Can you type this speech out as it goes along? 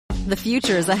The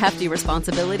future is a hefty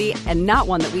responsibility and not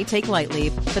one that we take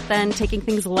lightly. But then taking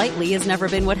things lightly has never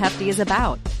been what Hefty is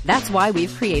about. That's why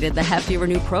we've created the Hefty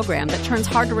Renew program that turns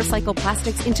hard to recycle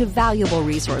plastics into valuable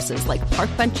resources like park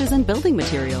benches and building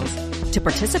materials. To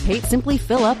participate, simply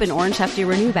fill up an orange Hefty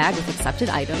Renew bag with accepted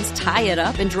items, tie it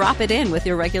up, and drop it in with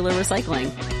your regular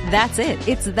recycling. That's it.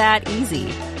 It's that easy.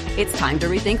 It's time to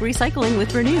rethink recycling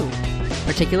with Renew.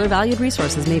 Particular valued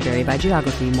resources may vary by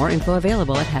geography. More info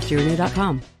available at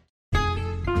heftyrenew.com.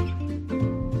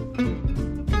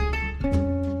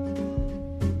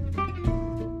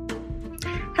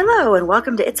 Hello and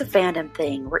welcome to It's a Fandom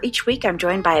Thing, where each week I'm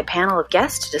joined by a panel of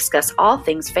guests to discuss all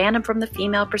things fandom from the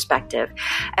female perspective.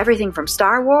 Everything from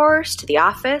Star Wars, to The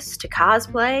Office, to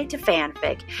cosplay, to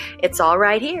fanfic. It's all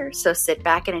right here, so sit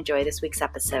back and enjoy this week's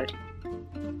episode.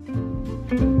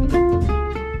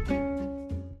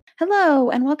 Hello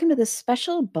and welcome to this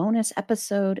special bonus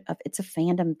episode of It's a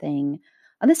Fandom Thing.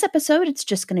 On this episode, it's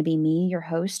just going to be me, your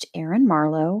host, Erin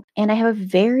Marlowe, and I have a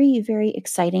very, very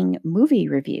exciting movie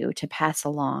review to pass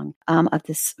along of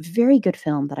this very good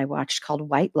film that I watched called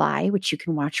White Lie, which you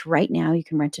can watch right now. You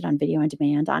can rent it on video on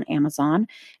demand on Amazon,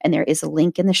 and there is a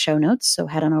link in the show notes, so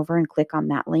head on over and click on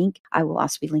that link. I will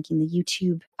also be linking the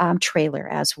YouTube trailer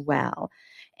as well.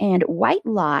 And White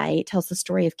Lie tells the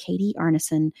story of Katie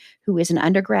Arneson, who is an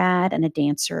undergrad and a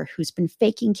dancer who's been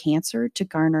faking cancer to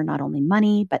garner not only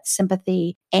money, but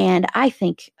sympathy, and I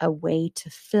think a way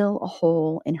to fill a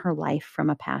hole in her life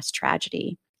from a past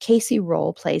tragedy. Casey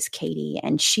Roll plays Katie,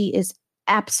 and she is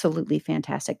absolutely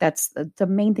fantastic. That's the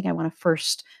main thing I want to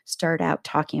first start out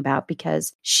talking about,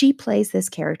 because she plays this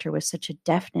character with such a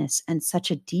deftness and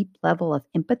such a deep level of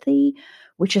empathy,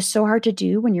 which is so hard to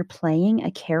do when you're playing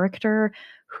a character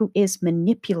who is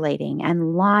manipulating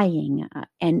and lying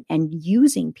and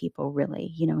using people,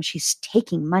 really. You know, she's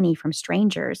taking money from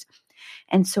strangers.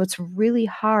 And so it's really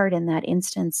hard in that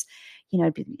instance. You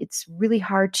know, it's really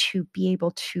hard to be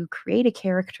able to create a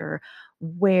character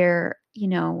where, you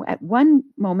know, at one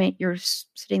moment you're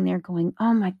sitting there going,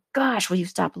 oh my gosh, will you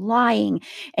stop lying?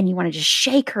 And you want to just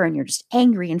shake her and you're just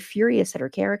angry and furious at her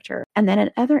character. And then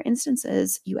at other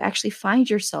instances, you actually find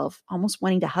yourself almost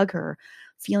wanting to hug her,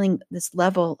 feeling this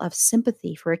level of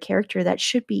sympathy for a character that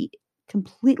should be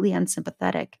completely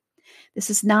unsympathetic.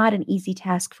 This is not an easy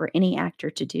task for any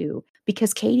actor to do,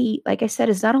 because Katie, like I said,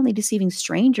 is not only deceiving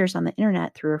strangers on the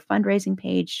internet through her fundraising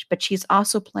page, but she's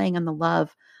also playing on the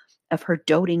love of her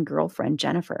doting girlfriend,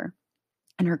 Jennifer.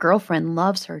 And her girlfriend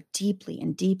loves her deeply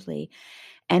and deeply.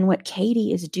 And what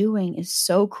Katie is doing is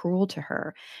so cruel to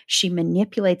her. She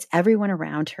manipulates everyone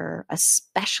around her,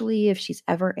 especially if she's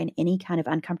ever in any kind of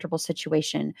uncomfortable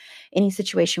situation, any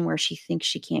situation where she thinks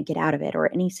she can't get out of it, or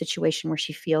any situation where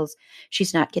she feels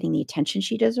she's not getting the attention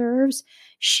she deserves.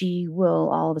 She will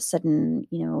all of a sudden,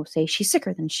 you know, say she's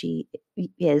sicker than she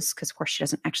is, because of course she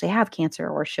doesn't actually have cancer,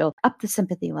 or she'll up the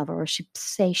sympathy level, or she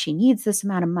say she needs this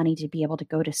amount of money to be able to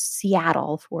go to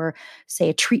Seattle for, say,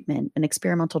 a treatment, an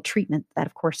experimental treatment that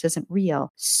of course isn't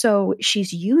real. So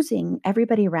she's using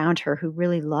everybody around her who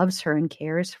really loves her and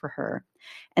cares for her.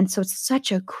 And so it's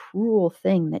such a cruel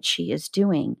thing that she is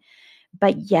doing.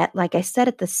 But yet, like I said,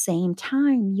 at the same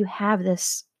time, you have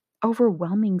this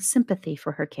overwhelming sympathy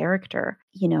for her character,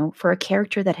 you know, for a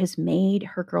character that has made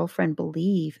her girlfriend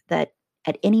believe that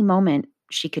at any moment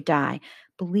she could die,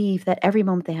 believe that every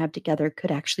moment they have together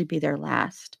could actually be their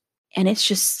last. And it's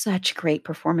just such great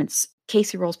performance.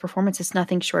 Casey Roll's performance is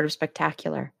nothing short of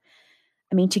spectacular.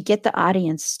 I mean, to get the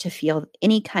audience to feel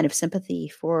any kind of sympathy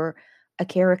for a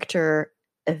character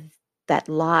that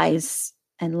lies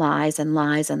and lies and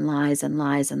lies and lies and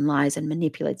lies and lies and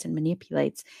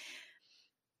manipulates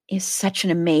is such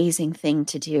an amazing thing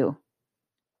to do.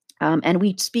 And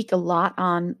we speak a lot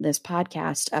on this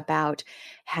podcast about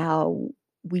how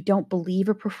we don't believe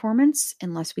a performance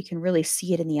unless we can really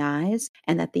see it in the eyes,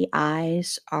 and that the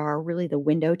eyes are really the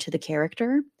window to the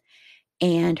character.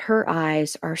 And her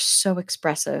eyes are so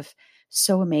expressive,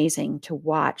 so amazing to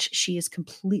watch. She is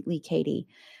completely Katie.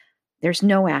 There's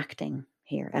no acting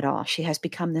here at all. She has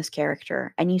become this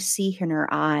character, and you see in her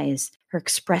eyes, her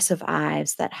expressive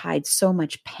eyes that hide so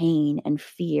much pain and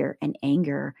fear and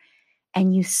anger.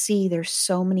 And you see there's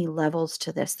so many levels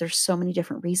to this. There's so many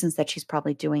different reasons that she's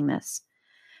probably doing this.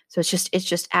 So it's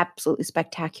just absolutely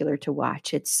spectacular to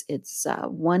watch. It's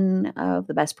one of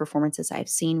the best performances I've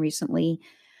seen recently.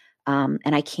 And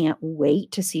I can't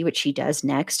wait to see what she does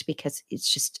next, because it's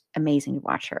just amazing to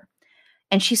watch her.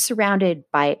 And she's surrounded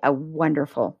by a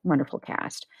wonderful, wonderful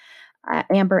cast.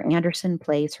 Amber Anderson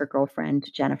plays her girlfriend,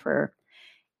 Jennifer.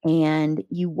 And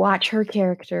you watch her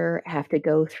character have to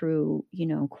go through, you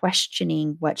know,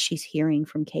 questioning what she's hearing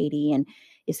from Katie. And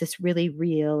is this really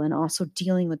real? And also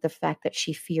dealing with the fact that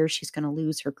she fears she's going to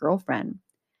lose her girlfriend.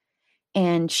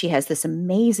 And she has this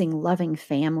amazing, loving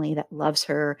family that loves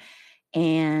her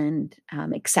and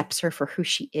accepts her for who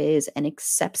she is and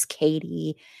accepts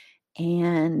Katie.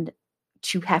 And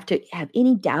to have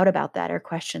any doubt about that or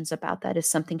questions about that is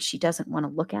something she doesn't want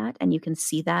to look at. And you can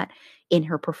see that in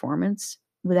her performance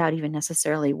without even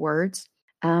necessarily words.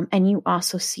 And you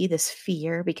also see this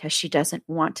fear because she doesn't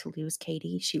want to lose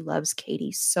Katie. She loves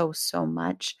Katie so, so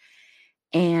much.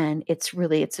 And it's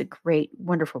a great,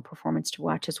 wonderful performance to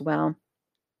watch as well.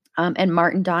 And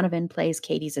Martin Donovan plays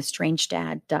Katie's estranged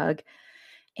dad, Doug,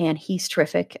 and he's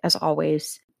terrific as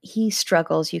always. He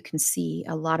struggles. You can see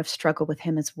a lot of struggle with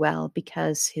him as well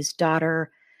because his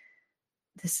daughter,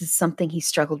 this is something he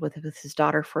struggled with his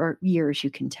daughter for years,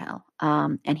 you can tell.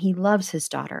 And he loves his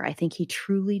daughter. I think he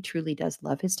truly, truly does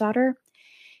love his daughter.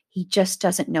 He just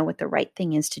doesn't know what the right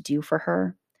thing is to do for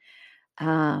her.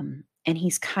 And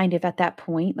he's kind of at that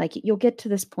point, like you'll get to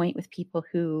this point with people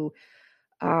who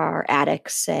are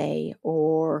addicts, say,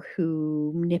 or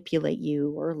who manipulate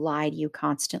you or lie to you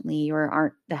constantly or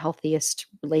aren't the healthiest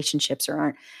relationships or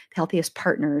aren't the healthiest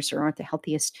partners or aren't the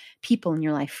healthiest people in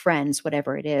your life, friends,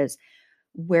 whatever it is,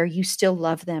 where you still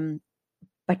love them,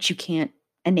 but you can't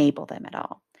enable them at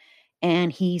all.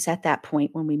 And he's at that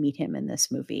point when we meet him in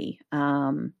this movie.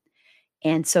 And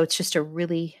so it's just a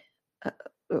really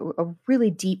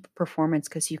deep performance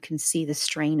because you can see the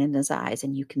strain in his eyes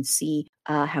and you can see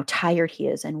how tired he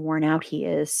is and worn out he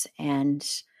is and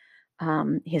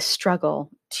his struggle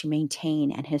to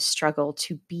maintain and his struggle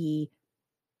to be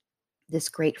this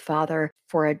great father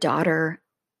for a daughter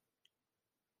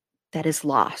that is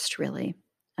lost, really.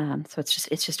 So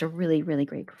it's just a really, really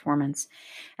great performance.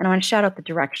 And I want to shout out the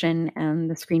direction and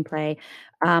the screenplay.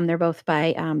 They're both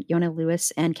by Yona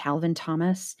Lewis and Calvin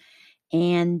Thomas.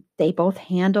 And they both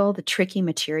handle the tricky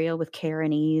material with care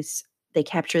and ease. They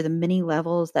capture the many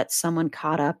levels that someone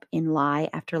caught up in lie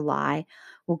after lie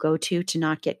will go to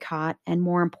not get caught, and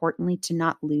more importantly, to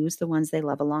not lose the ones they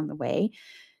love along the way.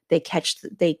 They capture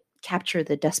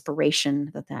the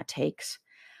desperation that takes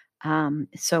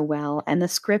so well. And the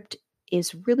script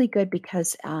is really good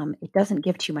because it doesn't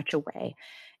give too much away.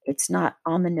 It's not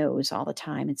on the nose all the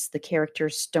time. It's the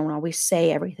characters don't always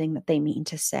say everything that they mean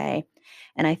to say.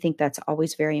 And I think that's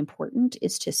always very important,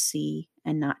 is to see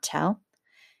and not tell.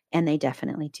 And they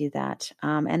definitely do that.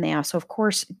 And they also, of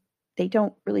course, they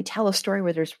don't really tell a story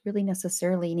where there's really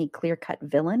necessarily any clear-cut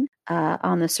villain.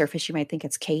 On the surface, you might think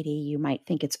it's Katie. You might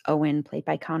think it's Owen, played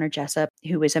by Connor Jessup,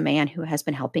 who is a man who has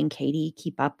been helping Katie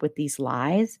keep up with these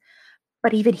lies.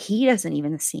 But even he doesn't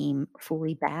even seem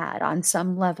fully bad. On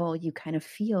some level, you kind of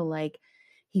feel like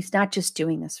he's not just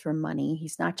doing this for money.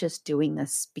 He's not just doing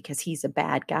this because he's a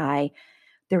bad guy.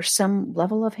 There's some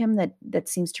level of him that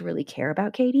seems to really care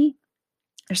about Katie.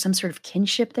 There's some sort of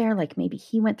kinship there, like maybe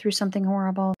he went through something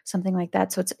horrible, something like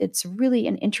that. So it's really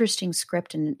an interesting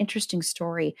script and an interesting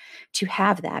story to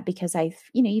have that, because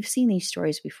you've seen these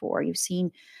stories before. You've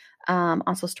seen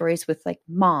also stories with like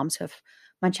moms who have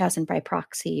Munchausen by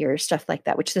proxy or stuff like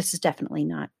that, which this is definitely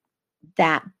not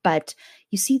that, but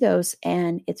you see those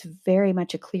and it's very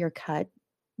much a clear cut,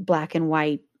 black and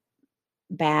white,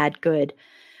 bad, good.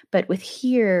 But with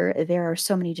here, there are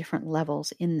so many different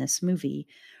levels in this movie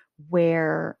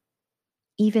where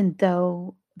even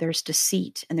though there's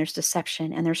deceit and there's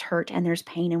deception and there's hurt and there's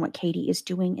pain, and what Katie is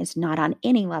doing is not on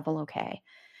any level okay.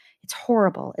 It's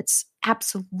horrible. It's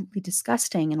absolutely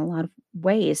disgusting in a lot of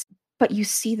ways. But you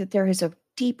see that there is a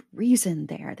deep reason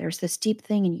there. There's this deep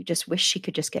thing, and you just wish she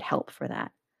could just get help for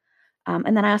that.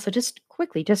 And then I also just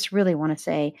really want to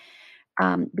say,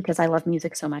 because I love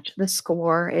music so much, the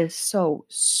score is so,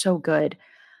 so good.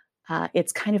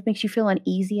 It's kind of makes you feel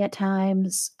uneasy at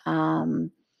times,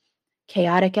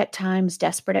 chaotic at times,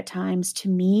 desperate at times. To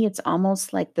me, it's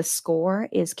almost like the score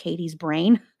is Katie's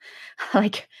brain.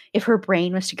 Like if her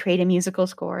brain was to create a musical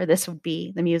score, this would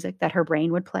be the music that her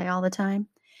brain would play all the time.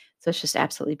 So it's just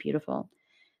absolutely beautiful.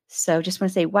 So just want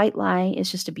to say White Lie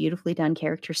is just a beautifully done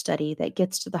character study that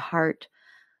gets to the heart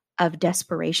of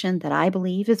desperation that I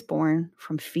believe is born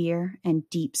from fear and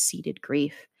deep-seated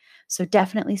grief. So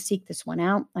definitely seek this one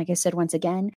out. Like I said, once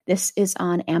again, this is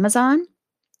on Amazon,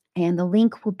 and the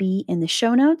link will be in the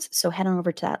show notes. So head on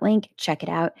over to that link, check it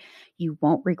out. You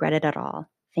won't regret it at all.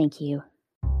 Thank you.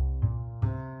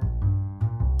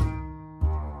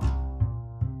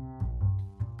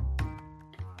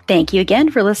 Thank you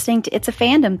again for listening to It's a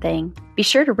Fandom Thing. Be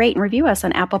sure to rate and review us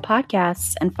on Apple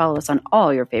Podcasts and follow us on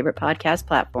all your favorite podcast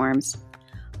platforms.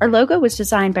 Our logo was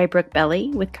designed by Brooke Belly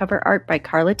with cover art by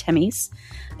Carla Temis.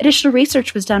 Additional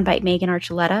research was done by Megan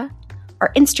Archuleta.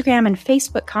 Our Instagram and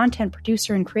Facebook content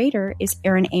producer and creator is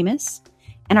Erin Amos,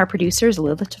 and our producer is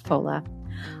Lila Tafola.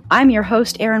 I'm your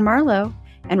host, Erin Marlowe,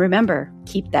 and remember,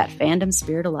 keep that fandom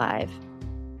spirit alive.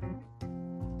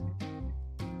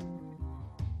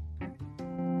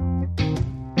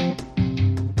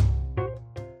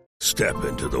 Step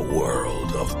into the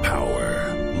world of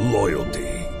power, loyalty,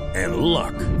 and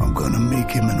luck. I'm gonna make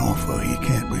him an offer he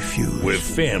can't refuse. With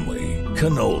family,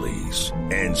 cannolis,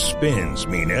 and spins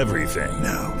mean everything.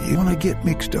 Now, you wanna get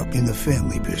mixed up in the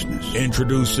family business.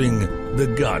 Introducing The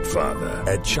Godfather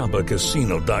at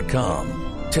ChumbaCasino.com.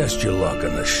 Test your luck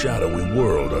in the shadowy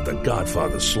world of The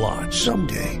Godfather slot.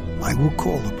 Someday, I will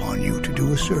call upon you to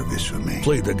do a service for me.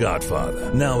 Play The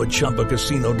Godfather, now at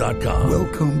ChumbaCasino.com.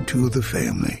 Welcome to the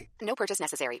family. No purchase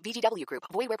necessary. VGW Group.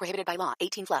 Void where prohibited by law.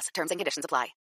 18+. Terms and conditions apply.